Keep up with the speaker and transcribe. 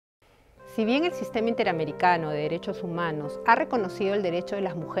Si bien el sistema interamericano de derechos humanos ha reconocido el derecho de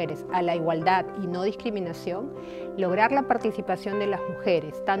las mujeres a la igualdad y no discriminación, lograr la participación de las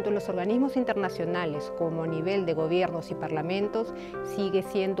mujeres, tanto en los organismos internacionales como a nivel de gobiernos y parlamentos, sigue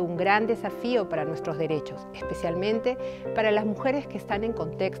siendo un gran desafío para nuestros derechos, especialmente para las mujeres que están en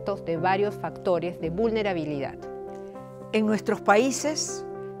contextos de varios factores de vulnerabilidad. En nuestros países,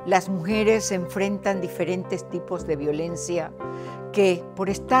 las mujeres enfrentan diferentes tipos de violencia que, por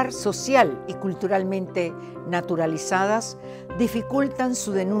estar social y culturalmente naturalizadas, dificultan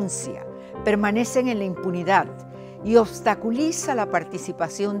su denuncia, permanecen en la impunidad y obstaculiza la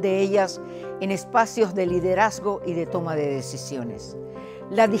participación de ellas en espacios de liderazgo y de toma de decisiones.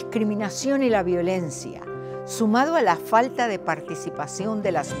 La discriminación y la violencia, sumado a la falta de participación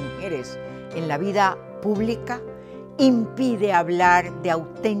de las mujeres en la vida pública, impide hablar de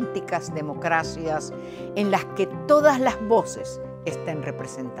auténticas democracias en las que todas las voces estén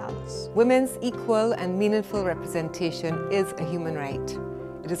representadas. Women's equal and meaningful representation is a human right.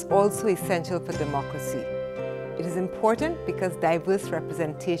 It is also essential for democracy. It is important because diverse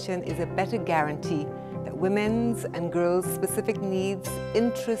representation is a better guarantee that women's and girls' specific needs,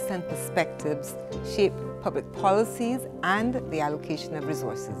 interests and perspectives shape public policies and the allocation of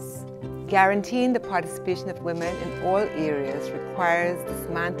resources. Guaranteeing the participation of women in all areas requires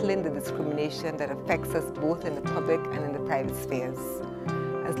dismantling the discrimination that affects us both in the public and in the private spheres.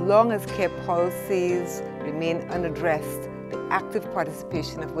 As long as care policies remain unaddressed, the active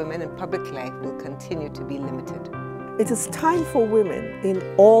participation of women in public life will continue to be limited. It is time for women in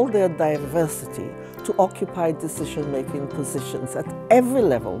all their diversity to occupy decision-making positions at every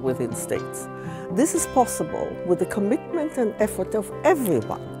level within states. This is possible with the commitment and effort of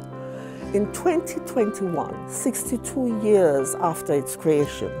everyone. In 2021, 62 years after its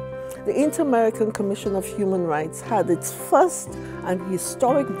creation, the Inter-American Commission of Human Rights had its first and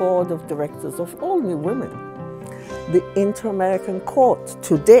historic board of directors of all new women. The Inter-American Court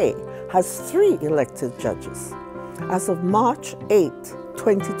today has 3 elected judges. As of March 8,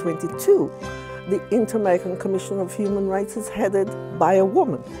 2022, the Inter-American Commission of Human Rights is headed by a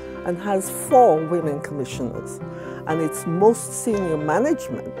woman and has 4 women commissioners, and its most senior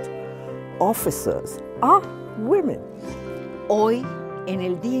management officers are women. Hoy, en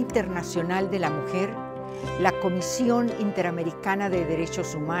el Día Internacional de la Mujer, la Comisión Interamericana de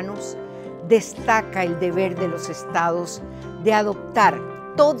Derechos Humanos destaca el deber de los Estados de adoptar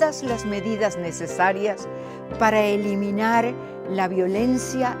todas las medidas necesarias para eliminar la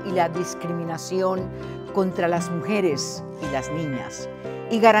violencia y la discriminación contra las mujeres y las niñas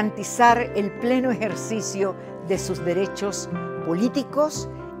y garantizar el pleno ejercicio de sus derechos políticos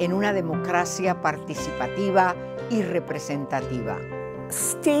en una democracia participativa y representativa.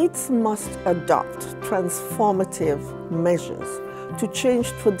 States must adopt transformative measures to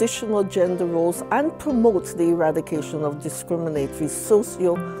change traditional gender roles and promote the eradication of discriminatory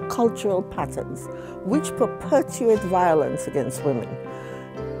socio-cultural patterns which perpetuate violence against women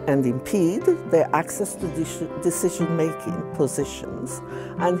and impede their access to decision-making positions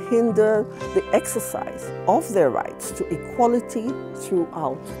and hinder the exercise of their rights to equality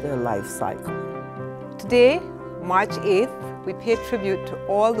throughout their life cycle. Today, March 8th, we pay tribute to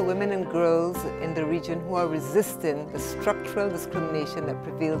all the women and girls in the region who are resisting the structural discrimination that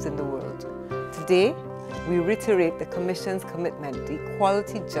prevails in the world. Today, we reiterate the Commission's commitment to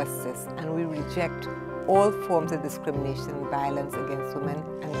equality, justice, and we reject all forms of discrimination and violence against women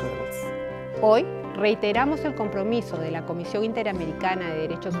and girls. Hoy reiteramos el compromiso de la Comisión Interamericana de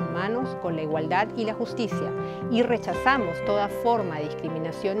Derechos Humanos con la igualdad y la justicia y rechazamos toda forma de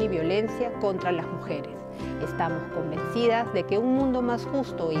discriminación y violencia contra las mujeres. Estamos convencidas de que un mundo más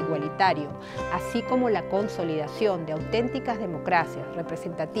justo e igualitario, así como la consolidación de auténticas democracias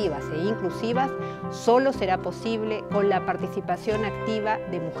representativas e inclusivas, solo será posible con la participación activa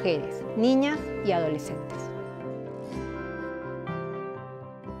de mujeres, niñas y adolescentes.